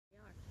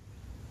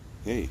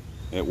Hey,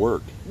 it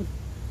worked.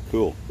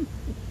 Cool.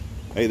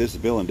 Hey, this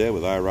is Bill and Deb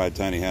with I Ride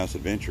Tiny House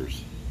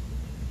Adventures.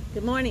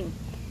 Good morning.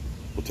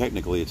 Well,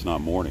 technically it's not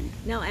morning.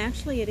 No,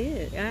 actually it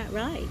is.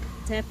 Right.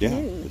 It's Yeah,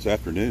 afternoon. it's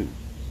afternoon.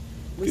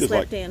 We Feels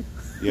slept like- in.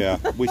 Yeah,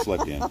 we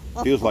slept in.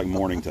 Feels like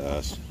morning to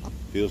us.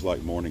 Feels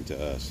like morning to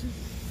us.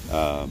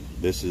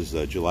 This is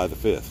July the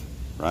 5th,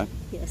 right?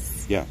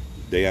 Yes. Yeah,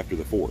 day after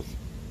the 4th.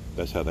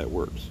 That's how that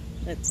works.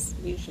 That's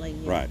usually.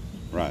 Right.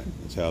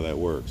 That's how that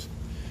works.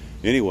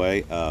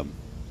 Anyway,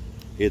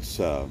 it's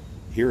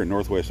here in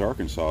Northwest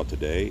Arkansas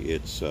today.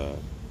 It's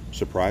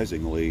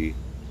surprisingly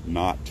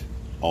not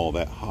all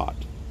that hot.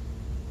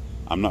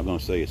 I'm not going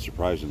to say it's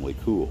surprisingly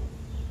cool.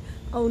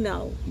 Oh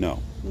no. No.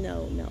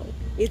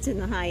 It's in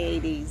the high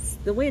 80s.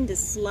 The wind is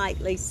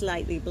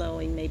slightly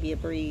blowing, maybe a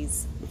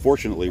breeze.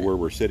 Fortunately, where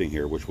we're sitting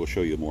here, which we'll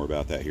show you more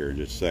about that here in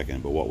just a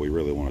second, but what we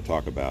really want to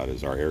talk about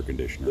is our air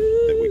conditioner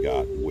that we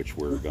got, which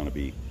we're going to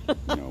be,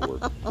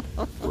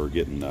 we're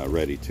getting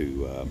ready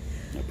to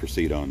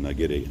proceed on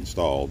getting it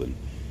installed. And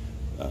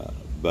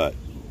but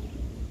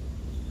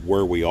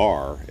where we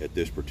are at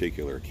this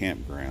particular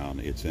campground,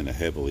 it's in a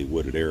heavily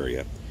wooded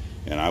area,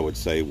 and I would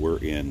say we're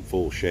in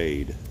full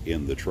shade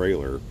in the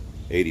trailer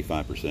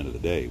 85% of the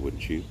day,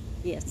 wouldn't you?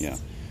 Yes. Yeah.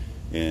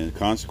 And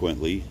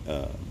consequently,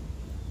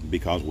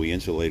 because we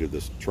insulated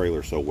this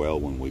trailer so well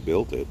when we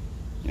built it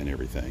and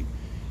everything,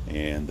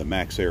 and the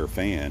MaxxAir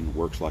fan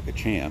works like a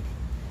champ,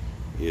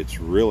 it's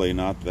really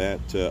not that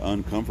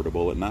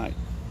uncomfortable at night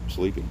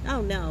sleeping. Oh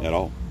no. At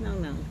all. No.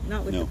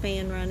 Not with No. the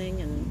fan running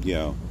and.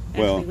 Yeah.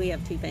 Actually, Well, we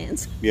have two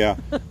fans. yeah.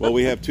 Well,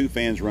 we have two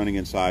fans running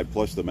inside,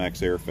 plus the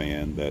MaxxAir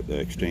fan that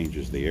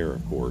exchanges the air,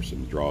 of course,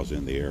 and draws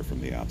in the air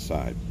from the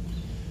outside.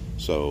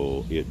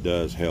 So it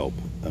does help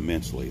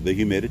immensely. The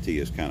humidity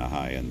is kind of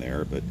high in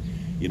there, but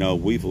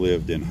we've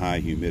lived in high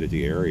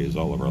humidity areas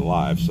all of our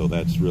lives, so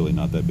that's really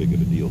not that big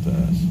of a deal to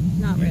us.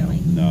 Not really.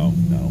 No.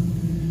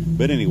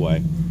 But anyway,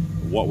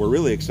 what we're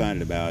really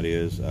excited about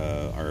is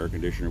our air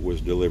conditioner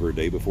was delivered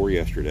day before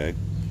yesterday.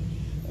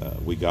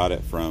 We got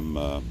it from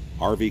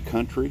RV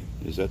Country.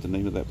 Is that the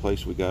name of that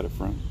place we got it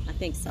from? I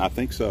think so. I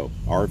think so.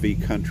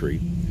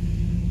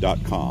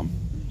 RVCountry.com.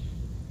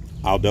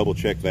 I'll double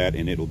check that,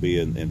 and it'll be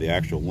in the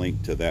actual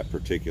link to that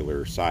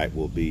particular site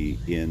will be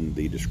in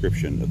the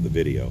description of the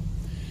video.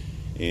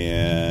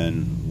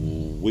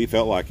 And we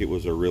felt like it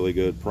was a really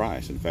good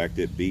price. In fact,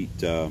 it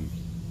beat Amazon.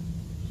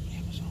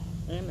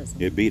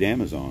 It beat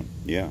Amazon.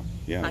 Yeah.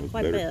 By It was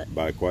quite a better bit.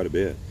 by quite a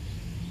bit.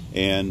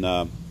 And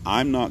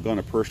I'm not going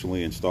to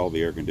personally install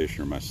the air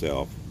conditioner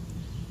myself.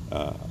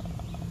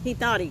 He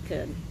thought he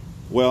could.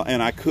 Well,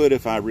 and I could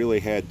if I really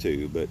had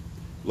to, but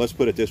let's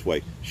put it this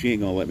way: she ain't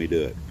going to let me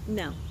do it.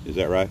 No. Is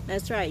that right?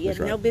 That's right. You That's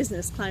have no right.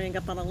 business climbing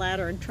up on a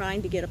ladder and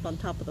trying to get up on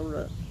top of the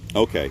roof.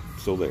 Okay,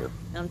 so there.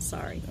 I'm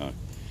sorry.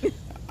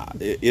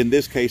 In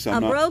this case, I'm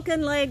A not.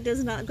 broken leg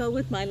does not go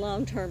with my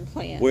long-term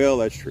plan. Well,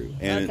 that's true.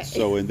 And Okay.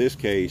 so in this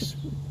case,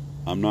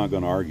 I'm not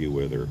going to argue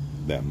with her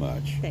that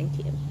much. Thank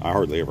you. I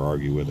hardly ever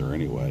argue with her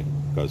anyway,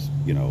 because,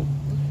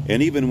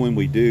 and even when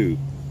we do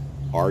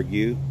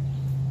argue,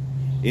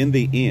 in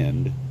the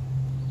end,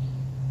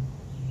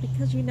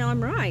 Because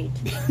I'm right.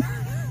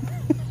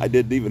 I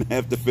didn't even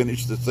have to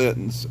finish the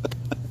sentence,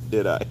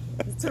 did I?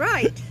 That's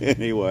right.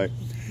 Anyway,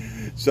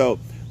 so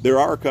there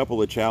are a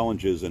couple of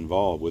challenges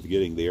involved with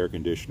getting the air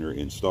conditioner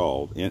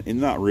installed, and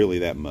not really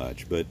that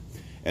much,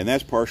 and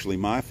that's partially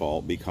my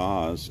fault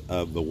because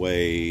of the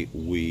way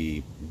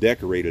we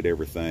decorated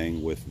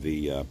everything with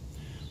the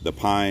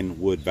pine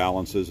wood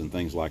valances and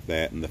things like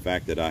that, and the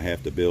fact that I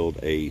have to build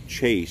a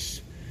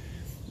chase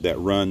that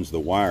runs the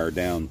wire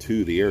down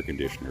to the air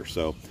conditioner.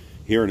 So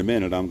here in a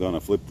minute, I'm going to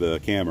flip the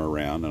camera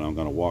around and I'm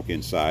going to walk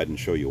inside and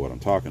show you what I'm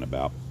talking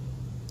about.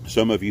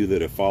 Some of you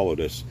that have followed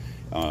us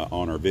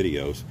on our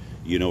videos,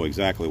 you know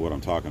exactly what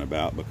I'm talking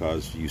about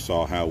because you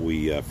saw how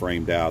we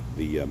framed out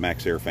the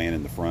MaxxAir fan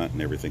in the front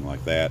and everything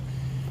like that.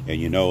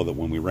 And you know that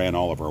when we ran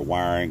all of our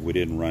wiring, we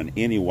didn't run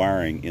any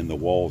wiring in the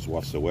walls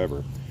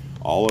whatsoever.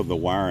 All of the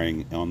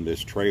wiring on this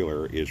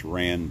trailer is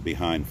ran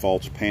behind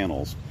false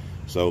panels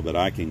so that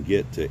I can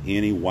get to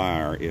any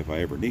wire if I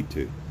ever need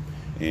to.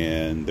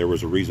 And there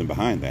was a reason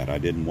behind that. I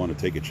didn't want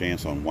to take a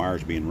chance on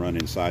wires being run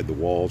inside the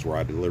walls where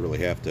I'd literally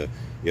have to,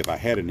 if I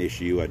had an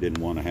issue, I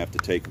didn't want to have to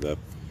take the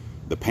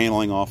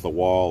paneling off the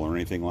wall or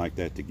anything like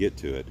that to get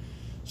to it.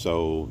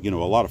 So, a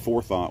lot of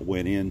forethought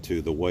went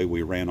into the way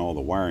we ran all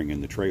the wiring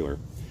in the trailer.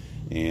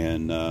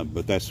 And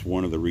but that's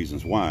one of the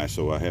reasons why.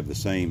 So I have the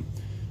same,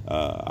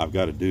 I've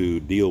got to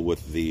deal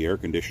with the air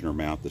conditioner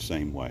mount the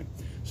same way.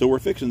 So we're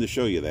fixing to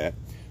show you that.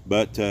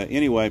 But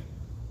anyway,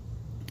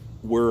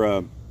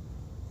 we're...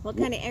 What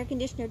kind of air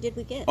conditioner did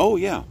we get? Oh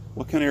yeah,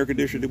 what kind of air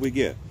conditioner did we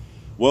get?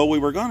 Well, we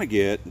were going to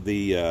get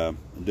the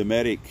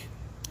Dometic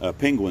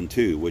Penguin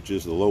 2, which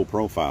is the low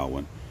profile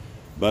one,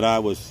 but I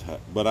was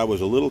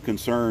a little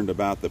concerned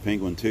about the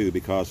Penguin 2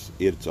 because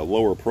it's a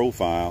lower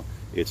profile.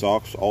 It's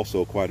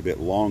also quite a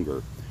bit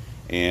longer,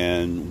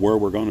 and where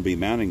we're going to be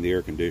mounting the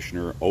air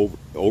conditioner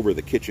over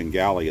the kitchen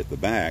galley at the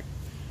back,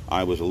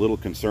 I was a little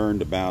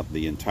concerned about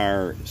the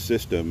entire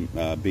system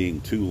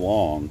being too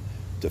long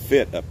to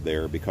fit up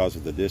there because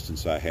of the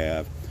distance I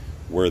have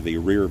where the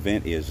rear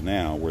vent is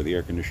now, where the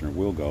air conditioner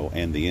will go,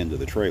 and the end of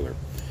the trailer.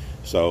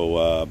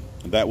 So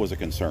that was a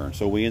concern.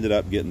 So we ended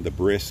up getting the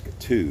Brisk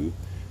 2,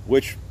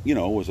 which, you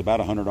know, was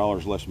about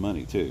 $100 less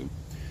money too.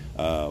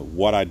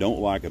 What I don't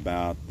like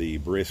about the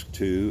Brisk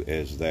 2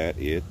 is that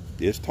it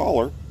is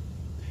taller,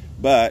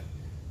 but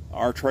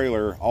our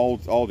trailer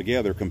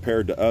altogether,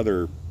 compared to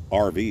other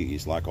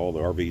RVs, like all the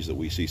RVs that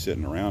we see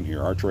sitting around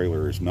here, our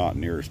trailer is not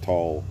near as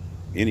tall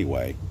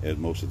anyway as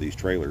most of these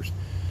trailers.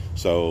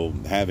 So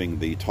having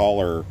the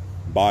taller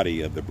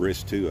body of the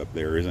Brisk 2 up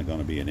there isn't going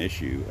to be an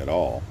issue at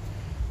all.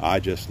 I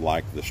just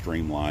like the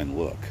streamlined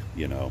look,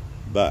 you know.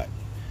 But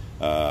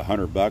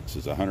 $100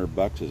 is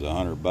 $100 is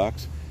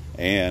 $100,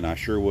 and I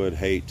sure would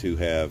hate to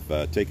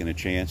have taken a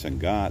chance and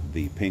got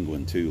the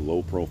Penguin 2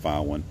 low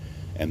profile one,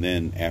 and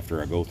then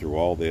after I go through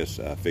all this,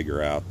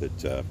 figure out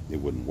that it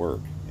wouldn't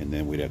work, and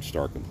then we'd have to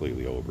start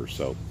completely over.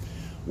 So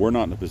we're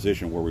not in a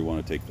position where we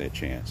want to take that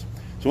chance.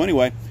 So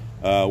anyway,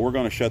 we're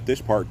going to shut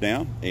this part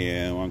down,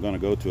 and I'm going to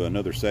go to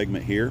another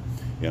segment here,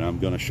 and I'm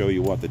going to show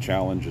you what the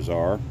challenges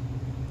are,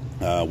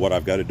 what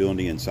I've got to do on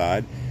the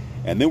inside,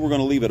 and then we're going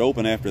to leave it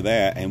open after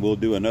that, and we'll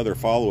do another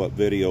follow-up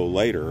video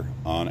later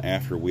on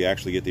after we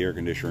actually get the air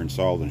conditioner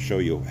installed and show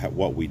you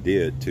what we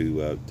did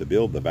to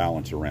build the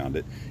valance around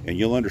it, and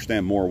you'll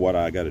understand more what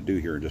I got to do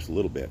here in just a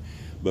little bit.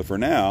 But for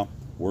now,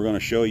 we're going to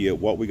show you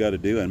what we got to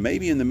do, and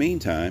maybe in the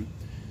meantime,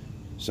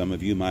 some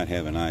of you might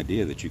have an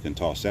idea that you can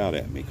toss out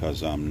at me,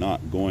 because I'm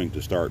not going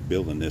to start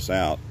building this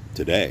out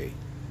today,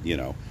 you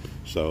know.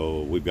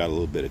 So we've got a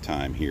little bit of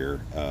time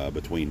here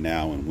between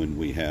now and when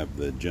we have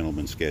the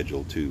gentleman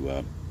scheduled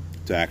to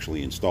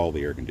actually install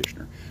the air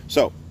conditioner.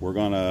 So we're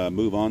going to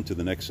move on to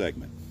the next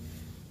segment.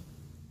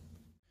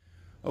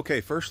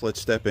 Okay, first let's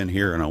step in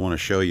here, and I want to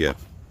show you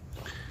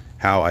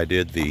how I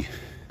did the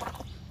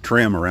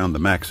trim around the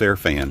MaxxAir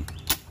fan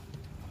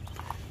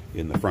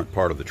in the front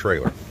part of the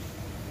trailer.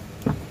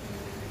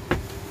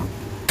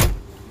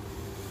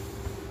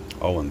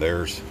 Oh, and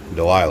there's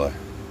Delilah.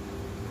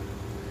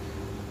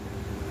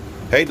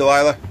 Hey,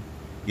 Delilah.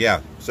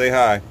 Yeah, say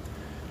hi.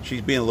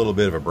 She's being a little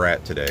bit of a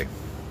brat today.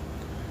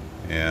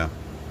 Yeah,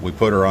 we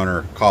put her on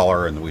her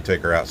collar, and then we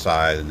take her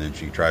outside, and then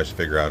she tries to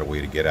figure out a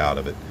way to get out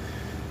of it.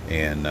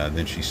 And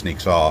then she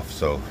sneaks off,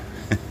 so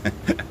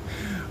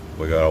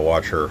we got to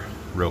watch her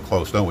real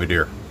close, don't we,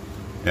 dear?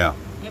 Yeah.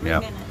 Every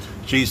minute.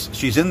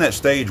 She's in that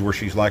stage where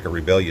she's like a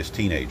rebellious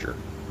teenager.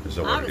 Is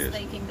that what it is? I was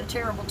thinking the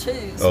terrible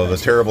twos. Oh, the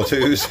terrible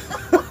twos?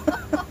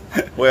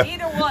 Well,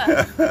 either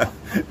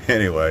one.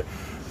 Anyway,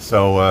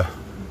 so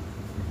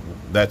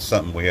that's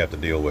something we have to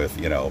deal with,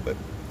 you know, but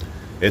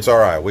it's all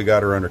right. We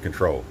got her under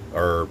control.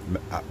 Or,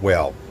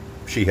 well,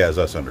 she has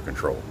us under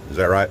control. Is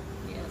that right?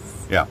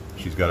 Yes. Yeah,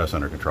 she's got us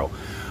under control.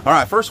 All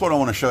right, first what I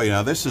want to show you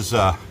now, this is,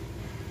 and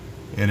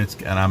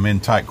I'm in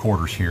tight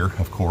quarters here,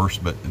 of course,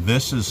 but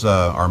this is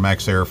our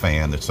MaxxAir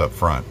fan that's up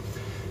front.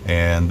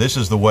 And this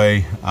is the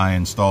way I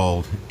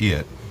installed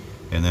it.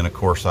 And then, of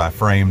course, I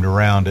framed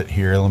around it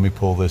here. Let me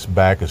pull this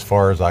back as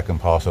far as I can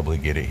possibly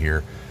get it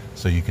here,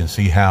 so you can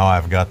see how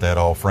I've got that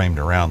all framed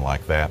around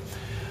like that.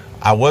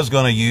 I was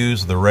going to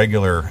use the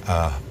regular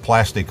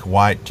plastic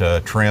white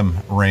trim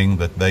ring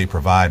that they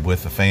provide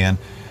with the fan,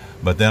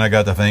 but then I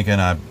got to thinking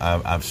I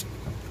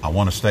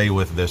want to stay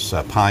with this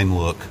pine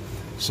look,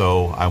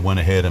 so I went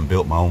ahead and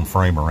built my own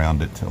frame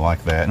around it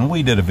like that. And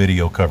we did a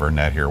video covering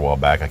that here a while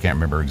back. I can't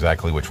remember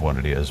exactly which one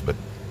it is, but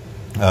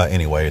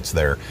anyway, it's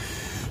there.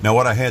 Now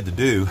what I had to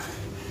do,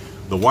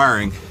 the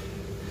wiring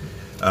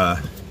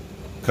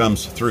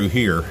comes through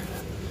here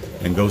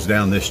and goes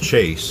down this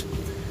chase,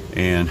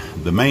 and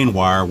the main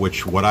wire,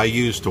 which what I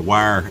use to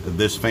wire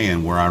this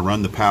fan, where I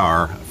run the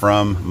power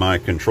from my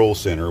control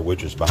center,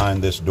 which is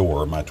behind this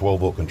door, my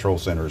 12-volt control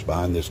center is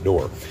behind this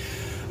door.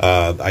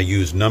 I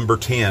use number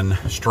 10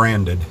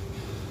 stranded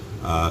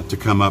to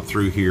come up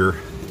through here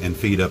and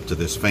feed up to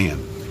this fan.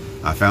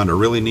 I found a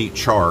really neat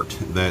chart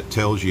that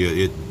tells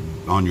you it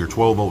on your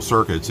 12-volt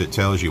circuits. It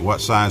tells you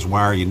what size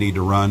wire you need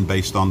to run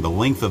based on the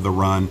length of the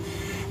run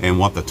and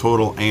what the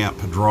total amp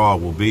draw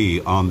will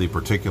be on the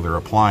particular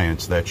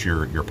appliance that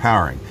you're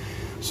powering.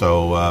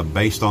 So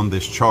based on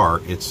this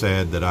chart, it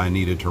said that I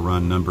needed to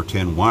run number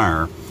 10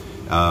 wire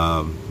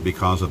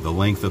because of the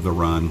length of the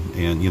run,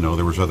 and you know,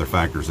 there was other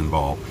factors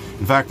involved.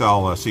 In fact,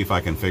 I'll see if I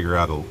can figure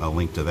out a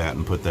link to that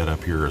and put that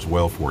up here as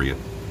well for you.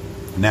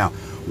 Now,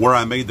 where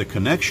I made the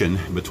connection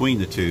between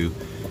the two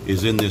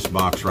is in this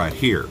box right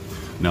here.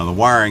 Now the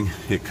wiring,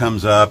 it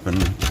comes up, and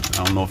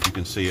I don't know if you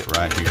can see it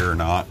right here or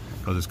not,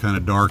 because it's kind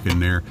of dark in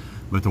there,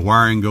 but the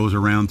wiring goes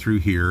around through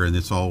here, and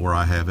it's all where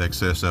I have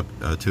access up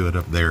to it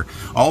up there.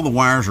 All the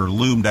wires are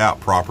loomed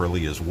out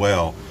properly as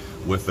well,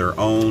 with their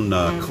own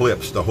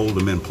clips to hold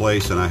them in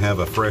place, and I have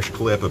a fresh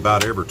clip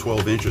about every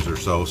 12 inches or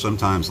so,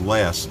 sometimes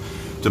less,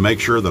 to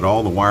make sure that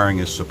all the wiring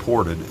is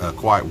supported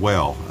quite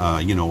well,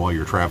 you know, while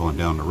you're traveling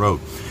down the road.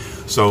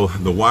 So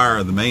the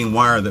wire, the main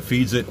wire that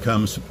feeds it,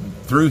 comes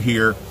through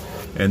here,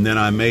 and then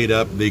I made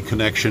up the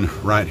connection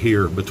right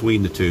here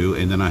between the two,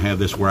 and then I have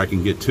this where I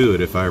can get to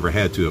it if I ever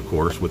had to, of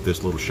course, with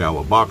this little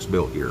shallow box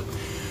built here.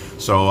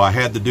 So I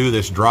had to do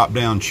this drop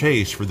down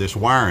chase for this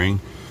wiring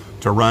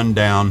to run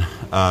down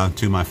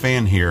to my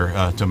fan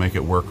here to make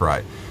it work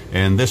right.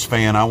 And this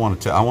fan, I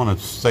want to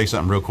say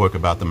something real quick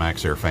about the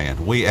MaxxAir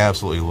fan. We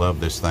absolutely love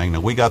this thing.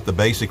 Now, we got the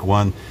basic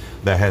one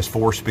that has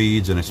 4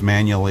 speeds and it's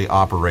manually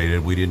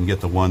operated. We didn't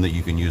get the one that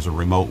you can use a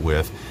remote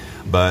with.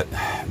 But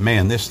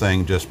man, this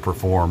thing just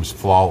performs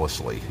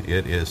flawlessly.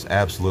 It is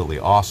absolutely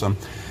awesome.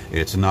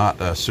 It's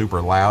not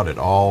super loud at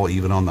all,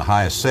 even on the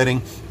highest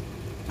setting.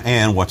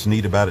 And what's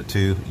neat about it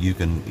too, you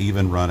can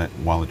even run it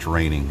while it's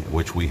raining,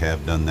 which we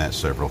have done that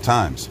several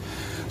times.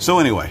 So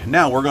anyway,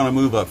 now we're going to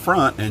move up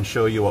front and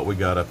show you what we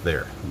got up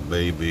there.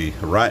 They'll be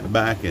right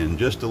back in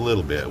just a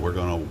little bit. We're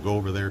going to go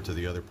over there to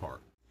the other part.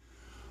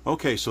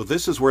 Okay, so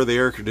this is where the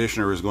air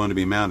conditioner is going to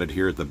be mounted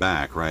here at the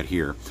back, right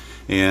here.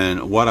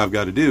 And what I've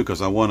got to do,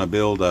 because I want to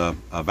build a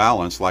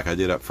valance like I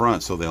did up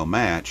front so they'll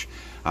match,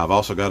 I've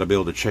also got to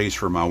build a chase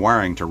for my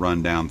wiring to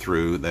run down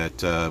through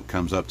that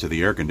comes up to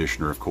the air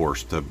conditioner, of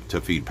course, to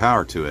feed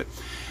power to it.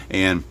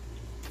 And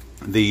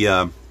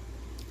the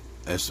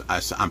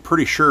I'm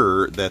pretty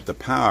sure that the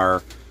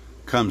power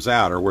comes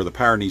out, or where the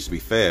power needs to be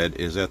fed,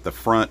 is at the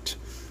front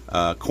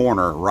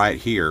corner right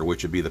here,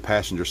 which would be the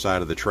passenger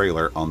side of the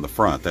trailer on the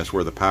front. That's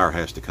where the power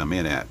has to come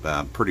in at.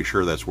 I'm pretty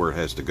sure that's where it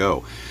has to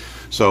go.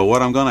 So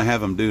what I'm going to have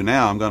them do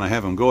now, I'm going to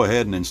have them go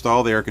ahead and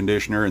install the air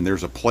conditioner, and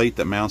there's a plate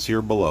that mounts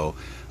here below.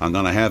 I'm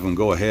going to have them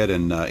go ahead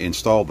and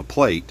install the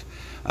plate,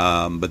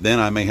 but then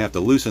I may have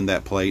to loosen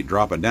that plate,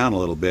 drop it down a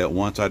little bit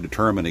once I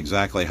determine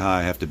exactly how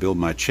I have to build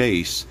my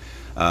chase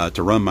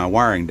to run my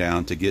wiring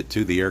down to get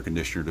to the air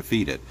conditioner to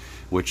feed it,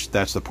 which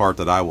that's the part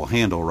that I will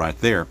handle right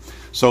there.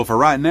 So for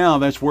right now,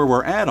 that's where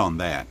we're at on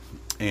that.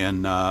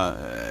 And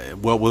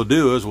what we'll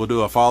do is we'll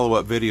do a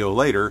follow-up video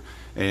later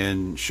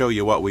and show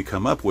you what we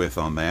come up with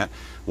on that.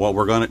 What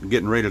we're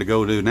getting ready to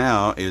go do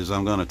now is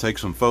I'm going to take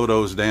some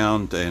photos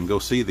down and go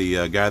see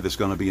the guy that's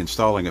going to be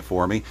installing it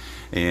for me,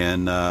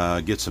 and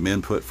get some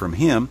input from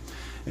him.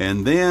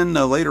 And then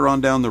later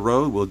on down the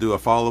road, we'll do a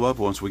follow-up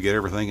once we get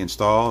everything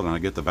installed and I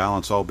get the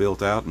valance all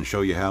built out and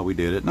show you how we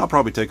did it. And I'll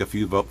probably take a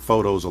few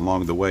photos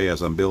along the way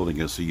as I'm building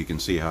it so you can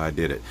see how I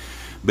did it.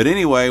 But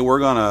anyway, we're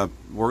gonna,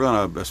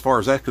 as far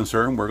as that's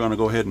concerned, we're gonna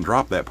go ahead and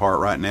drop that part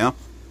right now,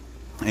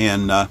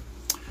 and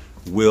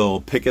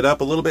we'll pick it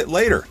up a little bit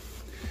later.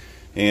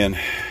 And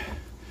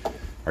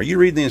are you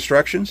reading the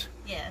instructions?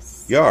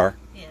 Yes. You are?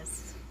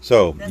 Yes.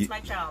 So that's my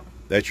job.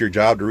 That's your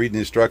job, to read the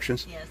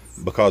instructions? Yes.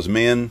 Because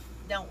men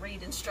don't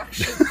read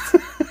instructions.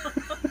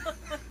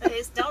 They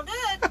just don't do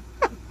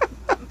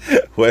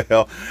it.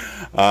 Well,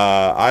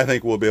 I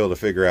think we'll be able to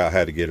figure out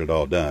how to get it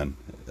all done.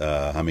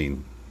 I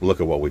mean, look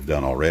at what we've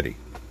done already,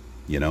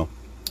 you know.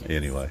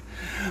 Anyway,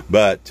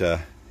 but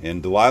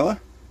and Delilah,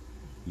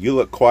 you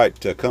look quite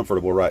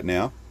comfortable right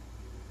now.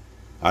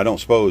 I don't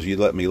suppose you'd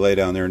let me lay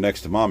down there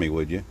next to Mommy,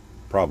 would you?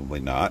 Probably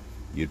not.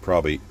 You'd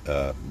probably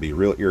be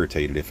real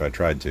irritated if I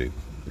tried to,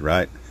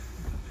 right?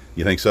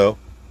 You think so,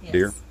 Yes.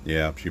 dear?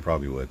 Yeah, she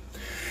probably would.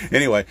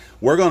 Anyway,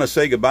 we're going to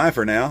say goodbye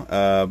for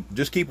now.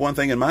 Just keep one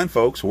thing in mind,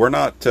 folks. We're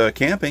not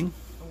camping.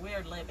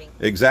 We're living.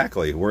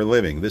 Exactly. We're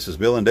living. This is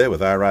Bill and Deb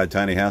with I Ride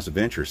Tiny House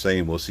Adventures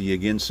saying we'll see you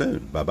again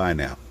soon. Bye-bye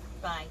now.